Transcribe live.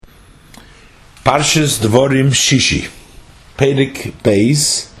Parshas Dvorim Shishi, Perek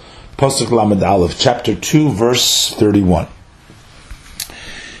Beis, Pasuk Lamed Aleph, chapter 2, verse 31.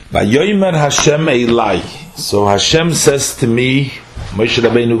 Vayomer Hashem Elai. So Hashem says to me, Moshe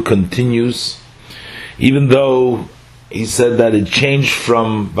Rabbeinu continues, even though he said that it changed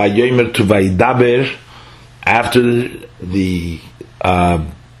from Vayomer to Vaidaber after the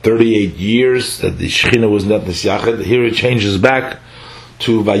 38 years that the Shechina was not Nesyachet, here it changes back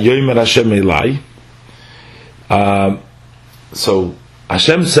to Vayomer Hashem Elai. So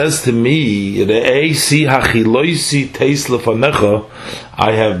Hashem says to me, Re'ei si hachiloisi teis lefanecha,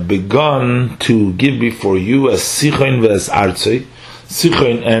 I have begun to give before you as Sichon ve'es Artzei,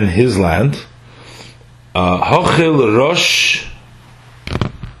 Sichon and his land. Hachel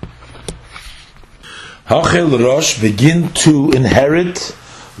Rosh, begin to inherit,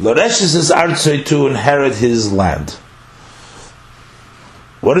 Loreshes is Artzei, to inherit his land.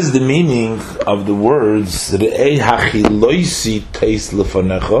 What is the meaning of the words Re'ei hachiloisi teis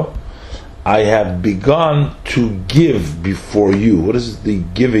lefanecha? I have begun to give before you. What does the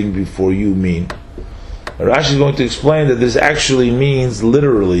giving before you mean? Rashi is going to explain that this actually means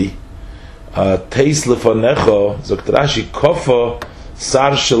literally teis lefanecha. Zokt Rashi kofa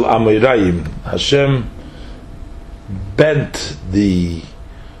sar shel amirayim. Hashem bent the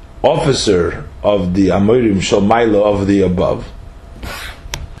officer of the Amorim shel Maila, of the above.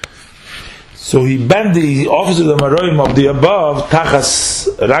 So he bent the officer of the Amorim of the above, Tachas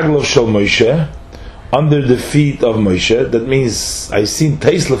Raglov Shel Moshe, under the feet of Moshe. That means, I've seen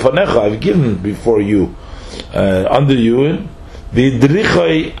Teis Lefanecha, I've given before you, under you,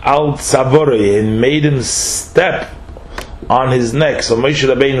 Vidrichoi al Tzavorei, and made him step on his neck. So Moshe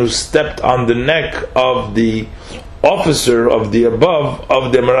Rabbeinu stepped on the neck of the officer of the above,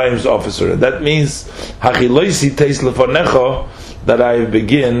 of the Amorim's officer. And that means, Hachiloisi Teis Lefanecha, that I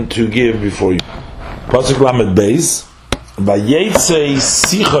begin to give before you. Pasuk Lamed Beis, Vayetze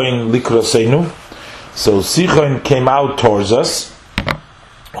Sichon likrosenu. So Sichon came out towards us.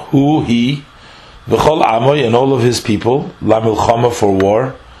 Who he, V'chol Amoy, and all of his people, Lamilchama, for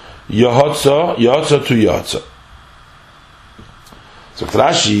war. Yahotza to Yahotza. So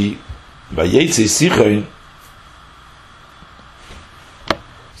Rashi, Vayetze Sichon.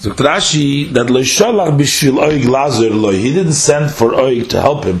 So Rashi, that Loishalach b'shil Oig Lazar Loi, he didn't send for Oig to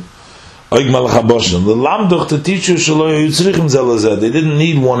help him. Oig Melech HaBoshen. The Lamdoch, to teach you Shaloi Yitzrichim Zelazeh. They didn't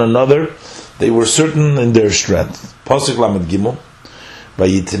need one another. They were certain in their strength. Pasuk Lamed Gimel.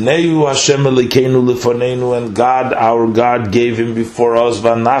 Vayitneu Hashem Elokeinu lefanenu, and God, our God, gave him before us.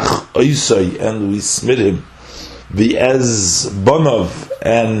 Vanach Oisai, and we smit him. V'ez Bonov,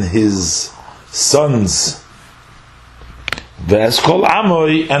 and his sons. Ve'ez kol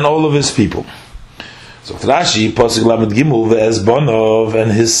amoy, and all of his people. So Rashi, Pasuk Lamed Gimel, ve'ez bonov,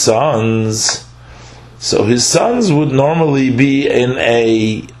 and his sons. So his sons would normally be in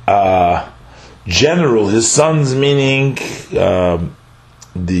a general. His sons meaning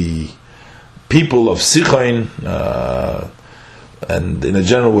the people of Sichon, and in a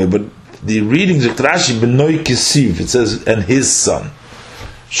general way. But the readings of Rashi, Benoy Kisiv, it says, and his son.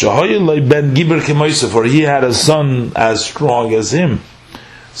 Ben Giber, for he had a son as strong as him.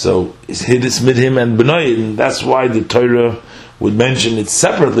 So he dismissed him and Benoy, and that's why the Torah would mention it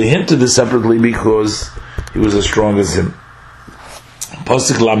separately, hinted it separately, because he was as strong as him.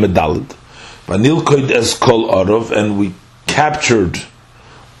 Pasuk Lamed Daled, Vanil Koid es Kol Arov, and we captured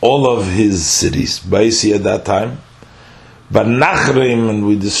all of his cities. Baisi at that time. Vanachrim, and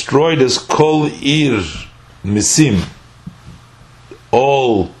we destroyed as Kol Ir Misim,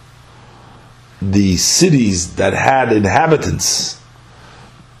 all the cities that had inhabitants,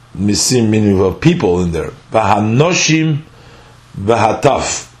 misim meaning of people in there, v'hanoshim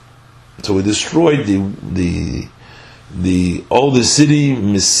v'hataf. So we destroyed the oldest city,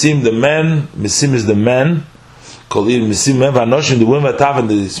 misim the men, misim is the men, kolir misim men, v'hanoshim the women, v'hataf, and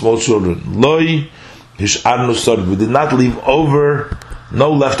the small children. Loi hisharnu sod. We did not leave over,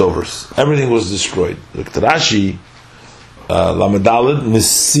 no leftovers. Everything was destroyed. Like Rashi, Lamedaled,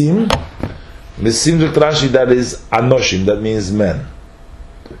 Misim Rashi, that is Anoshim, that means men.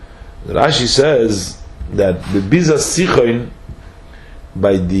 Rashi says that the Biza Sichon,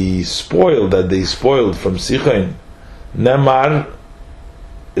 by the spoil that they spoiled from Sichon, Nemar,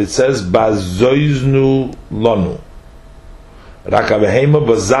 it says Bazoiznu Lonu, Rakavehema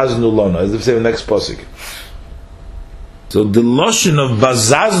Bazaznu Lonu, as if say the next pasuk. So the lotion of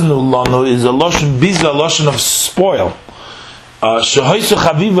Bazaznu Lonu is a lotion Biza, a lotion of spoil.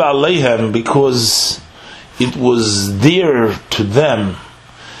 Because it was dear to them.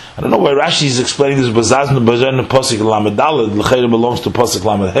 I don't know why Rashi is explaining this. Bazaznu Pasuk Lamed Daled, L'chayr belongs to Pasuk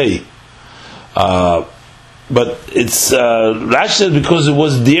Lamed Hey. But it's Rashi says because it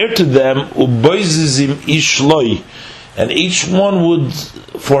was dear to them, uboizizim ishloi, and each one would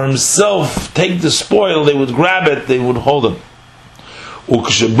for himself take the spoil. They would grab it, they would hold it. But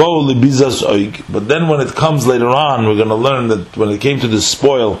then when it comes later on, we're going to learn that when it came to the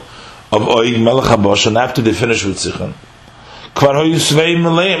spoil of Oig Melech HaBashan, after they finished with Sichon,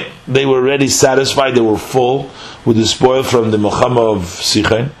 they were already satisfied, they were full with the spoil from the Milchama of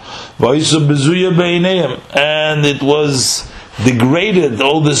Sichon, and it was degraded,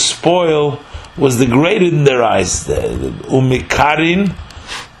 all the spoil was degraded in their eyes. Umikarin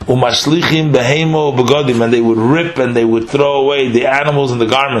umashlichim behemo begodim, and they would rip and they would throw away the animals and the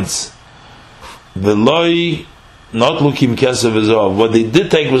garments. Veloi, not lukim kesef v'zohav. What they did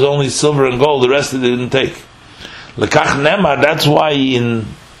take was only silver and gold. The rest they didn't take. Lekach nemar. That's why in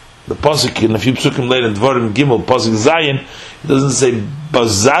the pasuk, in a few psukim later, in Dvarim Gimel pasuk Zayin, it doesn't say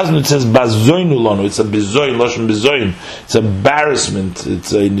bazaznu. It says bazoynu lanu. It's a bizoyin, lashon bizoyin. It's embarrassment.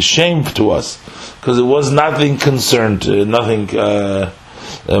 It's a shame to us because it was nothing concerned, nothing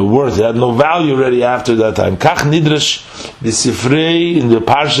worth. It had no value already after that time. Kach nidrash the sifrei in the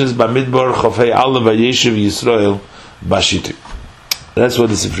parshas bamidbar chofei Allah vayeshiv Yisrael bashiti. That's what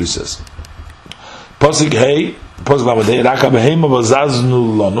the sifrei says. Posik hey, posik lamadei raka behema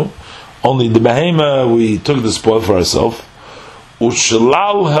bazaznu lanu. Only the behema we took the spoil for ourselves.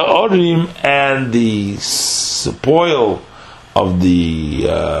 Ushlal haorim, and the spoil of the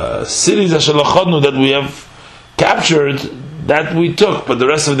cities ashalachadnu that we have captured, that we took, but the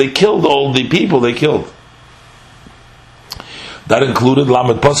rest of it, they killed all the people they killed. That included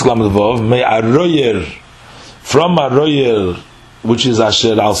Lamed Pasuk Lamed Vav Me Aroyer, from Aroyer, which is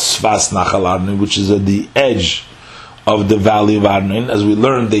Asher Al Sfas Nachal Arnon, which is at the edge of the valley of Arnon. As we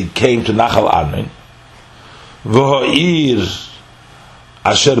learned, they came to Nachal Arnon. V'ho'ir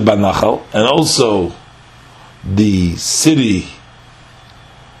Asher Banachal, and also the city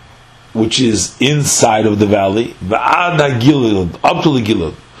which is inside of the valley, V'ad HaGilad, up to the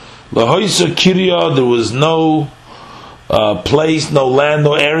Gilad. L'hoisa Kirya, there was no place, no land,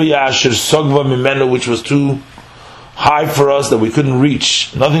 no area, Asher Sogva Mimenu, which was too high for us that we couldn't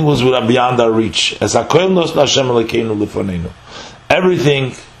reach. Nothing was beyond our reach. As HaKoel Nos Hashem Elokeinu Lefanenu.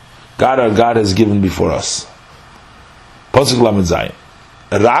 Everything God our God has given before us. Pasuk Lamed Zayin.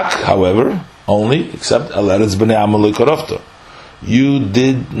 Rak, however, only, except El Eretz Bnei Amalei Korofto. You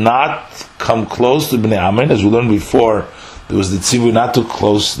did not come close to Bnei Ammon, as we learned before. There was the tzivui not to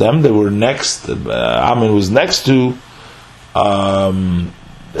close them. They were next. Ammon was next to Sichon,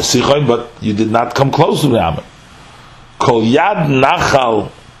 but you did not come close to Bnei Ammon. Kol Yad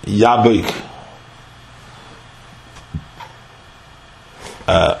Nachal Yabik.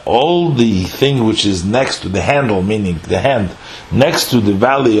 All the thing which is next to the handle, meaning the hand, next to the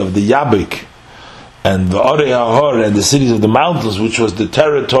valley of the Yabik, and the Orei HaHor, and the cities of the mountains, which was the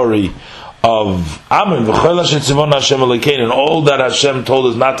territory of Ammon, and all that Hashem told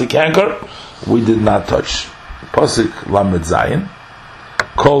us not to conquer, we did not touch. Pasuk Lamed Zayin.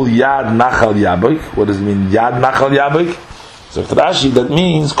 Kol Yad Nachal Yabik. What does it mean, Yad Nachal Yabik? So Rashi, that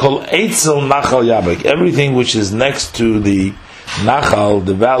means Kol Eitzel Nachal Yabik. Everything which is next to the Nachal,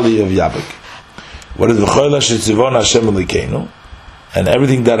 the valley of Yabik. What is V'chola Shetzivon Hashem Elokeinu? And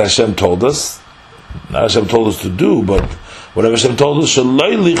everything that Hashem told us, not Hashem told us to do, but whatever Hashem told us,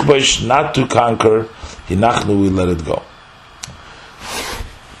 Shaloi Lichbosh, not to conquer, Hinachnu, we let it go.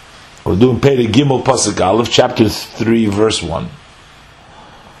 We're doing Perek Gimel Pasuk Aleph, chapter 3, verse 1.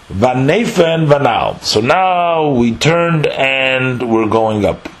 Vanefen Vanal. So now we turned and we're going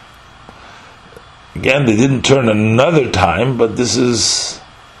up. Again, they didn't turn another time, but this is,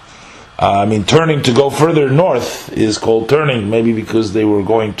 turning to go further north is called turning, maybe because they were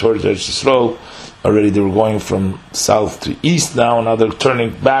going towards Eretz Yisrael. Already they were going from south to east now they're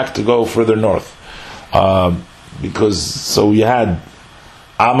turning back to go further north. So you had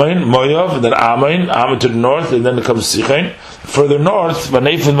Ammon, Moav, and then Ammon to the north, and then it comes Sichon. Further north,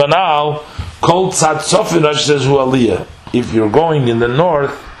 Vanef and Vanal, Kol Tzad Sofin, Rashi says, Hu Aliyah. If you're going in the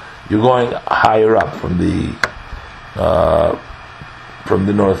north, you're going higher up from the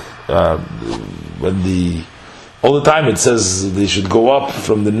north. All the time it says they should go up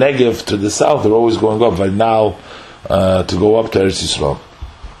from the Negev to the south. They're always going up. Right now, to go up to Eretz Yisrael.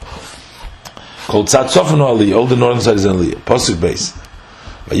 Called Tzad Sofin Aliyah. All the northern side is Aliyah. Pasuk base.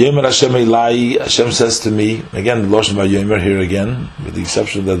 Vayomer Hashem Elai. Hashem says to me again. The Lashon Vayomer here again, with the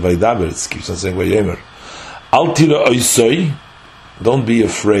exception of that Vaydaber. It keeps on saying Vayomer. Al tira oisoi. Don't be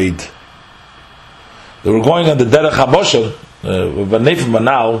afraid. They were going on the Derech HaBoshen. Vanef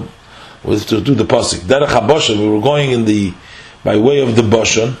Manal was to do the pasuk Derech HaBoshen. We were going by way of the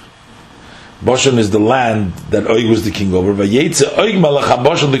Boshen. Bashan is the land that Og was the king over. Vayetze Og Melech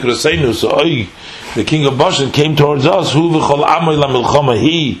HaBashan Likrosenu. So Og, the king of Bashan, came towards us. Hu v'chol amoy lamilchama.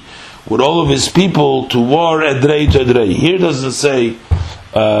 He, with all of his people, to war edrei to edrei. Here doesn't say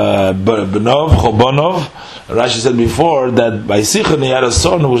Benov, Chobanov. Rashi said before that by Sichon he had a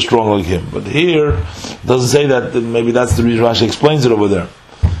son who was strong like him. But here it doesn't say that. Maybe that's the reason Rashi explains it over there.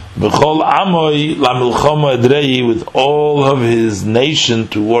 B'chol amoy lamilchama edrei, with all of his nation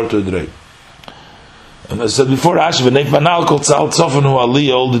to war to edrei. And I said before, Rashi v'neit banal kol tzal tzofan hu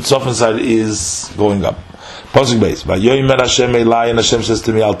aliyah, all the tzofan side is going up. Pasuk base. Vayomer Hashem Elai, and Hashem says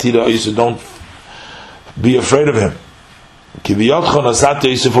to me, Al tira Yisuf, don't be afraid of him. Ki v'yotchon asat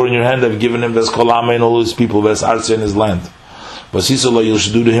Yisuf, for in your hand I've given him ves kol amay and all his people, ves arza in his land. V'siso lo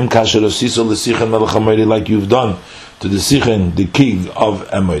yilshedu to him kasher osiso l'sichen melech Amori, like you've done to the Sichen, the king of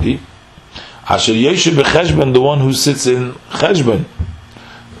Amori. Asher Yeshu b'cheshben, the one who sits in Cheshben.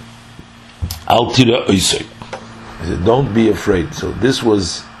 Al tira Yisuf. He said, don't be afraid. So this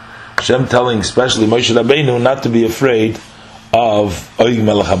was Hashem telling especially Moshe Rabbeinu not to be afraid of Og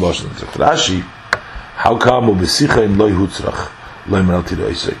Melech HaBashan. So Rashi, how come B'sichain loy hutzrach loy meral tira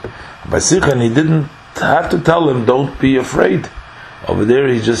Yisuf? By Sichain he didn't have to tell him don't be afraid. Over there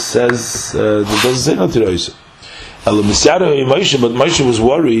he just says it doesn't say no tira Yisuf. Elo misyaro Moshe, but Moshe was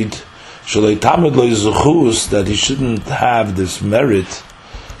worried shalei tamid loy zuchus, that he shouldn't have this merit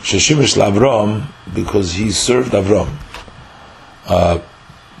sheshimish l'Avram, because he served Avram.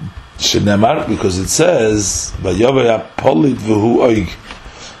 Shenemar, because it says Vayovei Apolit v'hu Oig.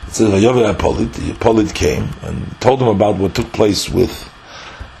 It says Vayovei Apolit. Apolit came and told him about what took place with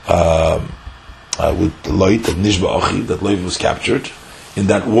Loit of Nishba Ochi, that Loit was captured in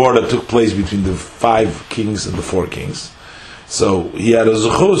that war that took place between the 5 kings and the 4 kings. So he had a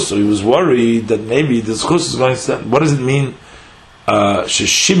zuchus, so he was worried that maybe the zuchus is going to stand. What does it mean?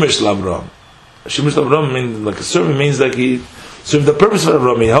 Sheshimesh l'Avram. Sheshimesh l'Avram means like a servant, means like he served the purpose of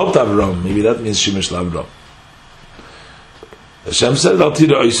Avram, he helped Avram. Maybe that means Shemesh l'Avram. Hashem said, Al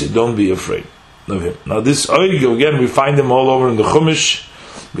tira Yisuf, don't be afraid of him. Now this Oig, again, we find him all over in the Chumash.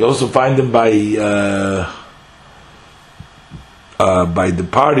 We also find him by the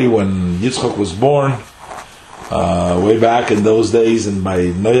party when Yitzchak was born, way back in those days, and by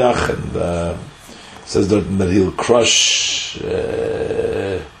Noach, and says that he'll crush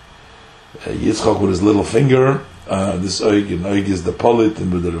Yitzchak with his little finger. This Oig, and Oig is the Polit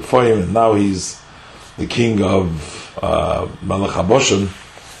and with the Rephoim, and now he's the king of Melech HaBashan.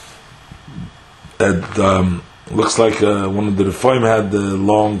 That looks like one of the Rephoim had a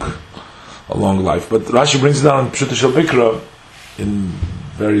long life. But Rashi brings it down in Pshuta Shel Mikra in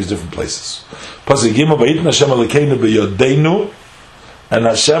various different places. Pasuk Gimel, Vayitn Hashem Elokeinu b'yodeinu, and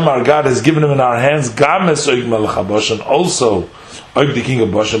Hashem our God has given him in our hands Games Oig Melech HaBashan, also Oig the king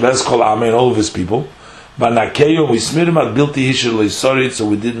of Bashan, Ves Kol Amei, and all of his people. Vanakeyu, we smeared him at Bilti Hishir Leisorit, so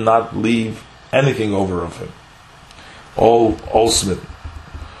we did not leave anything over of him. All smitten.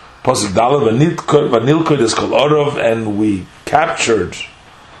 Pasuk Daled, Vanilkoid is called Orov, and we captured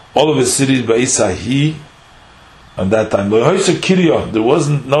all of his cities by Isahi. At that time, there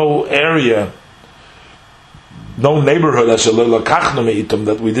wasn't no area, no neighborhood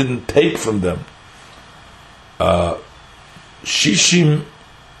that we didn't take from them. Shishim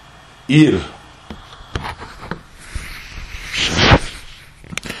Ir.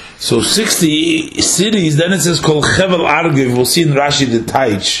 So 60 cities, then it says called Chevel Argiv. We'll see in Rashi the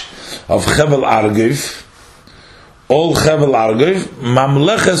Taich of Chevel Argiv. All Chevel Argiv,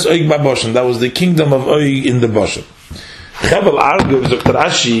 Mamleches Oig Bashan. That was the kingdom of Oig in the Bashan. Chevel Argiv, Dr.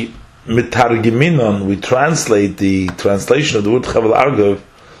 Rashi, Mitargiminon, we translate the translation of the word Chevel Argiv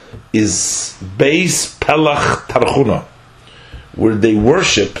is Beis Pelach Tarchuna, where they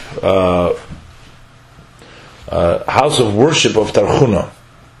worship, house of worship of Tarchuna.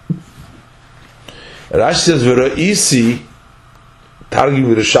 Rashi says, V'ra'isi, Targim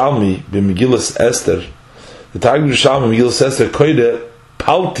Yerushalmi, b'Megillas Esther, the Targum Yerushalmi, Megillas Esther, Koide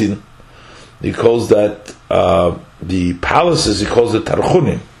Paltin, he calls that the palaces, he calls it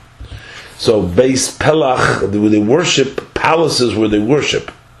Tarchunim. So, Beis Pelach, where they worship, palaces where they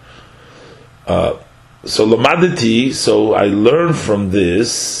worship. So, Lamaditi, so I learned from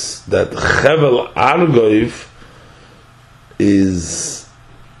this that Chevel Argiv is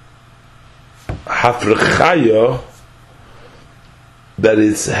Hafrechaya, that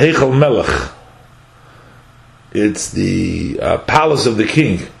it's Heichel Melech. It's the palace of the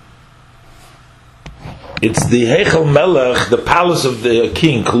king. It's the Heichel Melech, the palace of the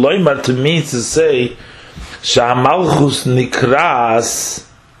king. Kloimar, to me to say Sha'amalchus Nikras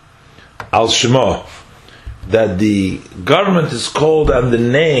Al Shemo, that the government is called on the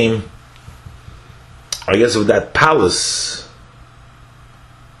name I guess of that palace.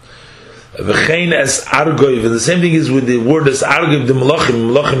 V'chein es argoiv, and the same thing is with the word es argoiv, the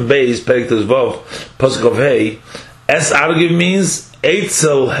Melachim Beis, Perek Vav, Pasuk of Hey. Es argoiv means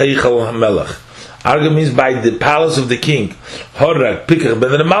Eitzel Heichal HaMelech. Argoiv means by the palace of the king. Horak, Pikach,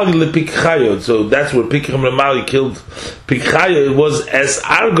 ben Ramali le Pikchayo. So that's where Pikach Ramali killed Pikchayo. It was es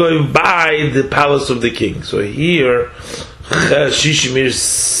argoiv by the palace of the king. So here, Shishimir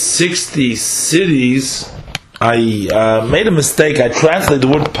 60 cities. I made a mistake. I translated the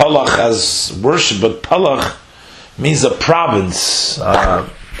word Palach as worship, but Palach means a province.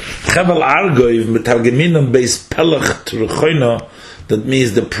 Chevel Argoiv metargeminam beis Pelach Tarchoina, that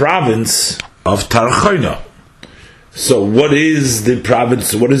means the province of Tarchoina. So what is the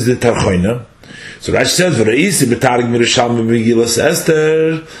province? What is the Tarchoina? So Rashi says, "V'reisi betarg mirushalmi b'Megillas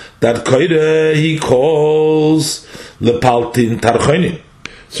Esther," that Koide he calls lepaltin Tarchoinim.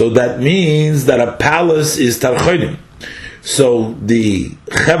 So that means that a palace is Tarchoinim. So the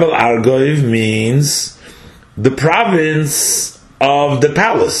Chevel Argoiv means the province of the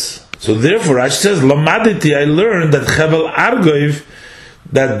palace. So therefore, Rashi says, Lamaditi, I learned that Chevel Argoiv,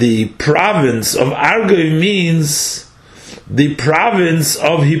 that the province of Argoiv means the province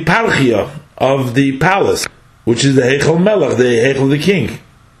of Hiparchia, of the palace, which is the Heichal Melech, the Heichal the king.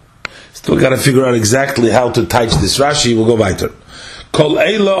 Still got to figure out exactly how to touch this Rashi. We'll go weiter. Kol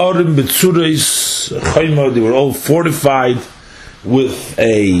Eila Orim Betzureis Chayma, they were all fortified with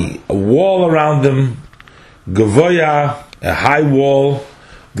a wall around them, Gavoya, a high wall,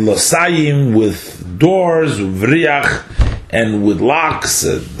 Glosayim, with doors, Vriach, and with locks,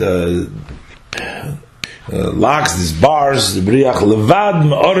 these bars, the Vriach, Levad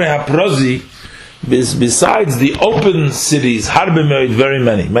Me'ore HaProzi, besides the open cities, Harbe Me'od, very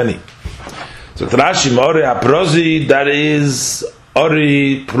many. So Rashi Me'ore HaProzi, that is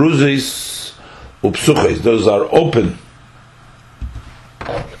Ori, Pruzis, Upsuches, those are open.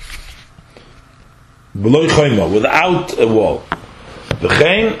 Below Choyma, without a wall.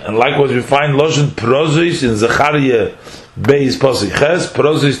 V'chein, and likewise we find Loshen Prozis in Zechariah Beis Pasuk Ches,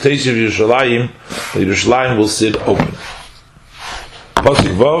 Prozis Teishiv Yerushalayim, the Yerushalayim will sit open.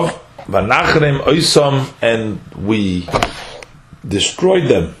 Pasuk Vav, Vanachrem Oisam, and we destroyed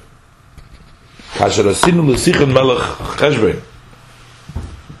them. Kasher Asinu L'Sichon Melech Cheshbon,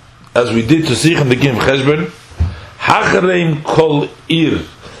 as we did to Sichon the king of Cheshbon, Hacharem Kol Ir,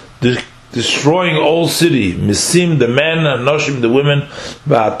 destroying all city, Misim the men, and Noshim the women,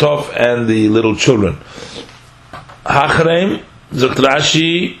 Va'atov and the little children. Hacharem, Zokt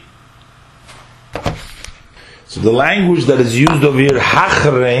Rashi. So the language that is used over here,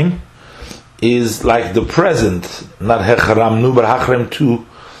 Hacharem, is like the present, not Hecharam Nu, but Hacharem to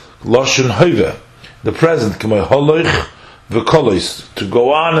Loshen Hoive, the present, K'may Holoich V'Kolois, to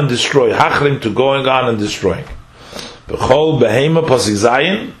go on and destroy. Hacharem, to going on and destroying. B'chol behema pasik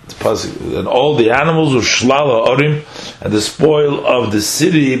zayin, and all the animals of shlala orim, and the spoil of the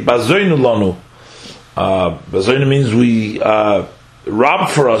city. Bazoinu lanu. Bazoinu means we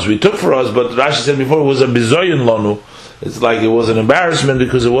robbed for us, we took for us. But Rashi said before it was a bizoyin lanu. It's like it was an embarrassment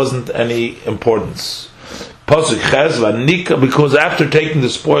because it wasn't any importance. Pasuk ches v'nika, because after taking the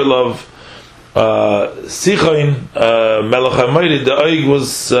spoil of Sichon Melech HaMoed, the oig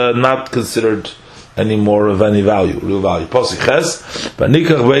was not considered any more of any value, real value. Pasuk Ches,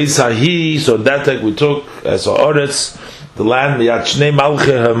 Vanikach Veisahi, so that like we took as Oretz, the land Miyat Shnei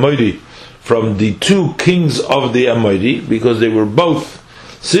Malchei HaMoedi, from the two kings of the Amoedi, because they were both.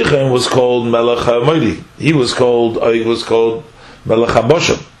 Sichon was called Melech HaMoedi, he was called Melech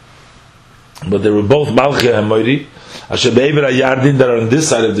HaBosham, but they were both Malchei HaMoedi. Asher Be'ever HaYardin, that are on this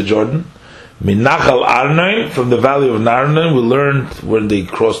side of the Jordan. Minachal Arnon, from the valley of Narnon, we learned when they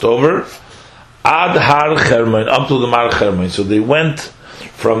crossed over. Ad Har Chermon, up to the Mar Chermon. So they went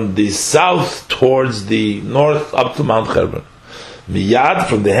from the south towards the north up to Mount Chermon. Miyad,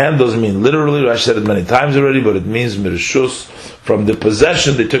 from the hand, doesn't mean literally. I said it many times already, but it means Mirshus, from the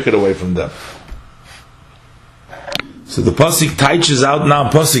possession, they took it away from them. So the Pasuk teaches out now,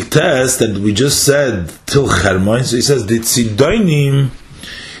 Pasuk test, that we just said till Chermon. So he says, the Tzidonim,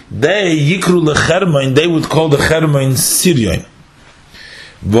 they Yikru leChermon, they would call the Chermon Sirion.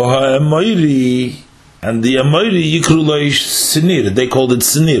 V'ha'amoiri, and the Amoiri Yikru loish Sinir, they called it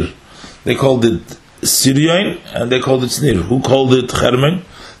Sinir. They called it Sirion, and they called it Sinir. Who called it Chermon?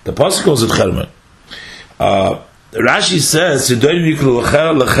 The Pasuk calls it Chermon. Rashi says, Tzidonim Yikru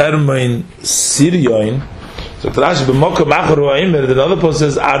leChermon Sirion. So Rashi b'mokom acharu ha'imir, the other Pasuk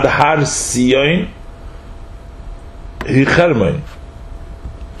says, Ad Har Sion Hi Chermon.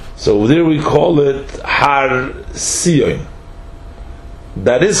 So there we call it Har Sion.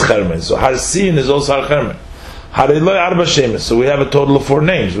 that is Chermen. So Har Sin is also Har Chermen. Hareloi Arba Shemes. So we have a total of 4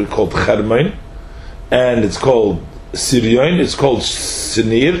 names. We called Chermen, and it's called Sirion, it's called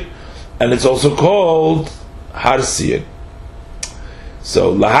Sinir, and it's also called Har Sin.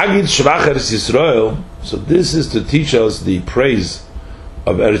 So Lahagid Shvach Eretz Yisrael. So this is to teach us the praise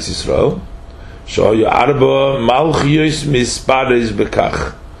of Eretz Yisrael. Shoyu Arba Malchiyos Mispares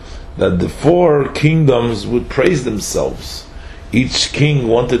Bekach. That the 4 kingdoms would praise themselves. Each king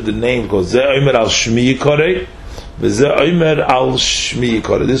wanted the name because Ze Omer al Shmi Yikorei, Ze Omer al Shmi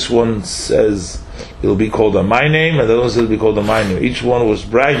Yikorei. This one says it will be called on my name, and the other one says it will be called on my name. Each one was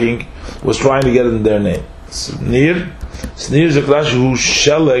bragging, was trying to get in their name. Snir is a clash who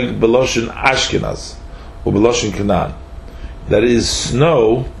sheleg beloshin Ashkenaz or beloshin Canaan. That is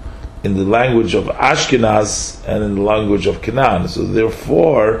snow in the language of Ashkenaz and in the language of Canaan. So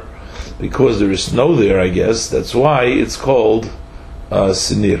therefore, because there is snow there, I guess that's why it's called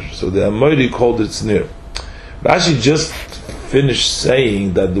Sinir. So the Amoidi called it Sinir. Rashi just finished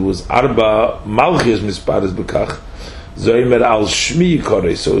saying that there was Arba Malchis Mispares Bekach Zoimer al Shmi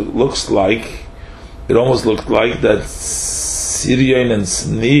Yikorei. So it almost looked like that Sirion and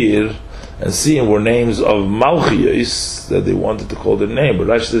Snir and Sion were names of Malchiyos that they wanted to call their name. But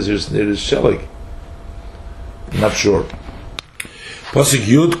Rashi says here Snir is Sheleg. Not sure. Pasuk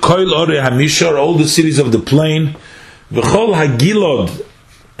Yud Koil Ore Hamishar, all the cities of the plain, V'chol HaGilod,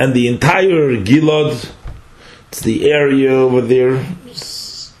 and the entire Gilad, it's the area over there,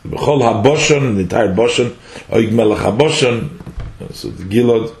 V'chol HaBoshan, the entire Boshan, Oig Melech HaBoshan, so the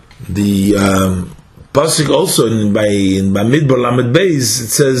Gilad. The Pasuk also in Bamidbar Lamed Beis, it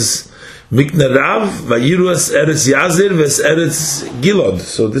says Mikne Rav Vayiruas Eretz Yazir Ves Eretz Gilad.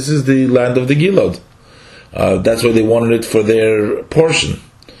 So this is the land of the Gilad. That's why they wanted it for their portion,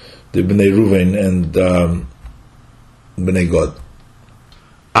 the Bnei Ruvain and Bnei Gad.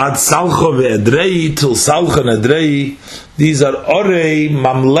 Ad Salcho ve'Edrei till Salcho and Edrei. These are Orei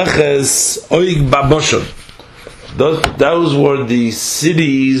Mamleches Oig Baboshan. Those were the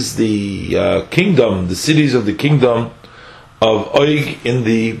cities, the kingdom, the cities of the kingdom of Oig in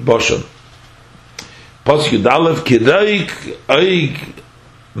the Boshan. Pasuk Yudalev Kireik Oig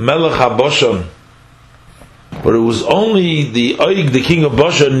Melech HaBoshan. But it was only the Oig, the king of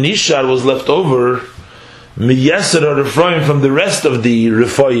Bashan, Nishar, was left over, Miyeser or Rephaim, from the rest of the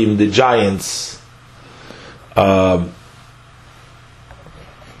Rephaim, the giants. Now,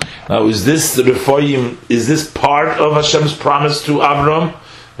 is this the Rephaim? Is this part of Hashem's promise to Avram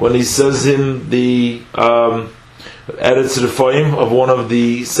when He says in the Eretz Rephaim of one of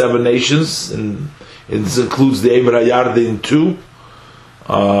the 7 nations, and it includes the Eber HaYarden too?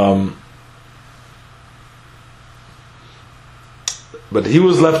 But he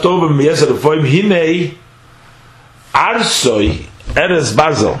was left over. Hine Arsoi Eres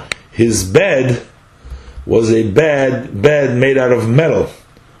Barzel. His bed was a bed made out of metal.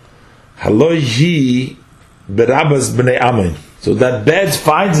 Haloihi Barabbas Bnei Ammon. So that bed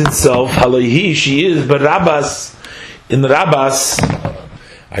finds itself. Haloihi, she is Barabbas in Rabbas.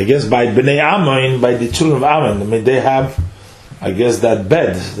 I guess by Bnei Ammon, by the children of Ammon. I mean, they have, I guess, that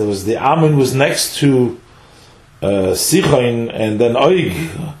bed. There was the Ammon was next to Sichon, and then Oig.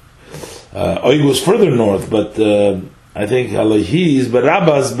 Oig was further north, but I think Halohi is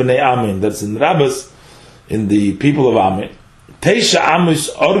Barabbas Bnei Ammon. That's in Rabbas, in the people of Ammon. Teisha Amos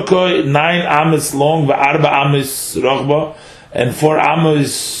Orkoi, 9 Amos long, V'arba Amos Rochba, and 4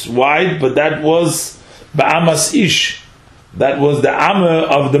 Amos wide, but that was Ba'amas Ish. That was the Amma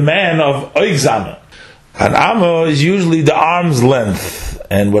of the man of Oig's Amma. An Amma is usually the arm's length.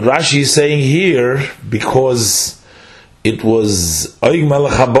 And what Rashi is saying here, because it was Oig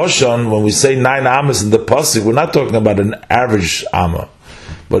Melech HaBoshan, when we say 9 Amos in the Pasuk, we're not talking about an average Amma,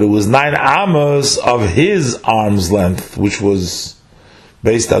 but it was 9 Amos of his arm's length, which was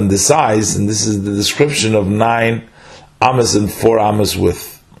based on the size, and this is the description of 9 Amos and 4 Amos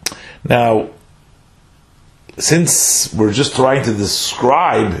width. Now, since we're just trying to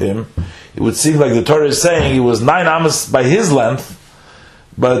describe him, it would seem like the Torah is saying he was 9 Amos by his length,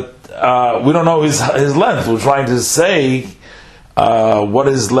 but we don't know his length. We're trying to say what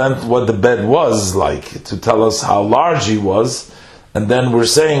his length, what the bed was like, to tell us how large he was, and then we're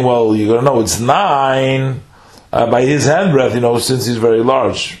saying, well, you're going to know it's 9 by his handbreadth, since he's very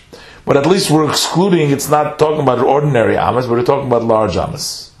large. But at least we're excluding, it's not talking about ordinary Amos, but we're talking about large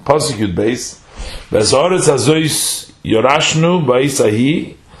Amos. Pasuk Yud Beis, V'esaretz hazois yorashnu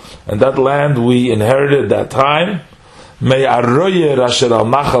ba'isahi, and that land we inherited at that time, May Arroyer Asher al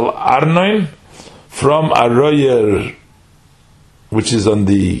Nachal Arnoin, from Arroyer, which is on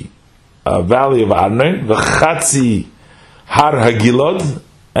the valley of Arnoin, V'chatzi Har HaGilad,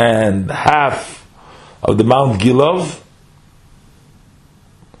 and half of the Mount Gilov.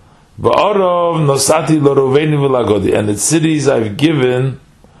 V'orov nosati l'Roveni v'lagodi, and its cities I've given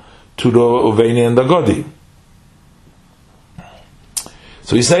to Roveni and the Godi.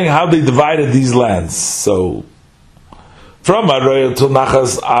 So he's saying how they divided these lands. So from Aroyah to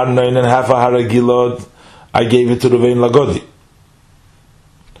Nachas Arnoin and half of Har HaGilad, I gave it to Roveni and Lagodi.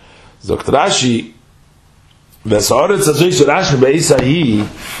 Zokt Rashi, V'sa'oretz hazois Rashi be'esahi,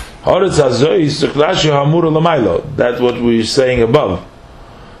 Horetz hazois Zokt Rashi hamur l'maylo. That's what we're saying above.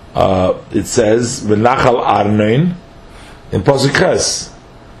 It says V'nachal Arnoin in Pasuk Ches.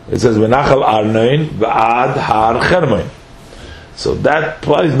 It says V'nachal Arnoin v'ad Har Chermoin. So that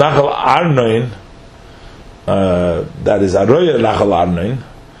applies Nachal Arnoin. That is Aroyer Nachal Arnoin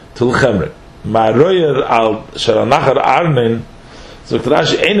till Chemre. Ma'aroyer al Shara Nachal Arnoin. So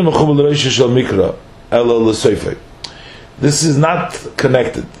Rashi Ein Mechubel Rosh Shel Mikra Elo L'Soifei. This is not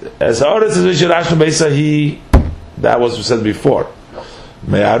connected. As Oretz is Rashi Beisahi, that was said before.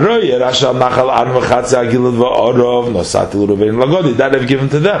 Me'aroyer Ashal Nachal Arnoin V'Chatzi Agilad V'Orov Nosati L'Ruvein Lagodi. That I've given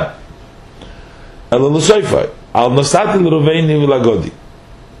to them. Elo L'Soifei. Al Nosati L'Ruvein Lagodi.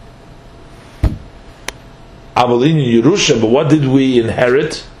 Avalini Yerusha, but what did we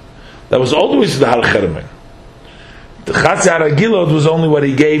inherit? That was all the way to the Har Chermen. The Chatzi Har HaGilad was only what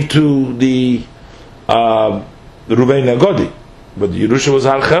he gave to the Ruvain Agodi, but the Yerusha was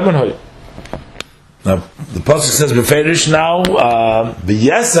Har Chermen. Now the pasuk says Beferish now the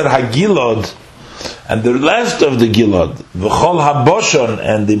Yeser HaGilad, and the rest of the Gilad, V'chol HaBoshon,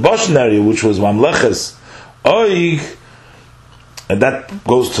 and the Boshan area, which was Mamleches Oig. And that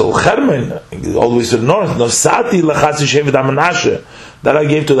goes to Chermen, all the way to the north. Nosati lachatzi shevet Menashe, that I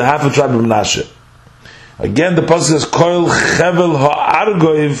gave to the half of tribe of Menashe. Again, the pasuk says Koil Chevel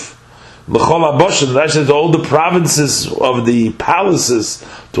HaArgoiv l'chol HaBoshon. That says all the provinces of the palaces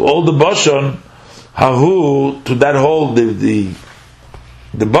to all the Boshon, Hahu, to that whole the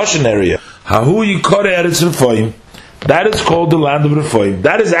Boshan area. Hahu Yikore Eretz Rephoim. That is called the land of Rephoim.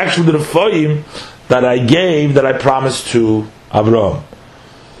 That is actually the Rephoim that I gave, that I promised to Avraham.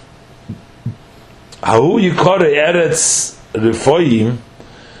 Hahu Yikore Eretz Rephoim.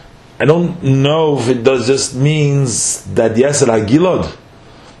 I don't know if it does just means that Yeser HaGilad,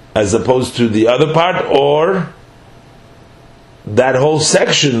 as opposed to the other part, or that whole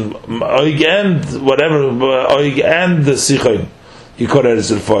section, Oig and whatever, Oig and the Sichon, Yikore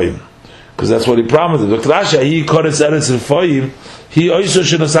Eretz Rephoim, because that's what he promised. Dr. Rasha, he Yikore Eretz Rephoim, he also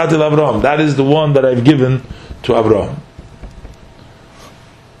Shenosati Avraham. That is the one that I've given to Avraham.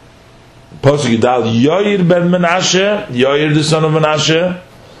 Pasuk Yudal, Yoir ben Menashe, Yoir the son of Menashe,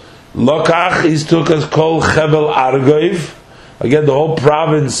 Lokach is took as Kol Chevel Argoiv, again the whole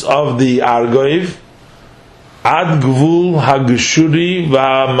province of the Argoiv, Ad Gvul HaGeshuri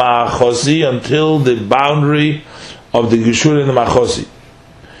VaMachosi, until the boundary of the Geshuri and the Machosi.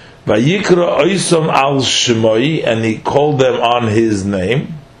 Vayikra Oisom al Shemoi, and he called them on his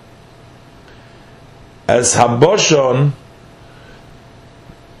name, as Haboshon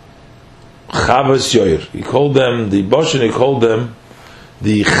Chavos Yoir. He called them the Boshan, he called them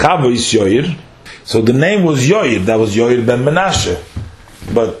the Chavos Yoir. So the name was Yoir, that was Yoir ben Menashe.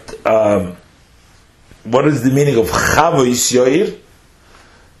 But what is the meaning of Chavos Yoir?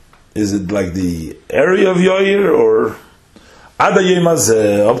 Is it like the area of Yoir, or Ada Yom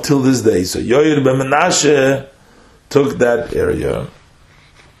Hazeh, up till this day? So Yoir ben Menashe took that area.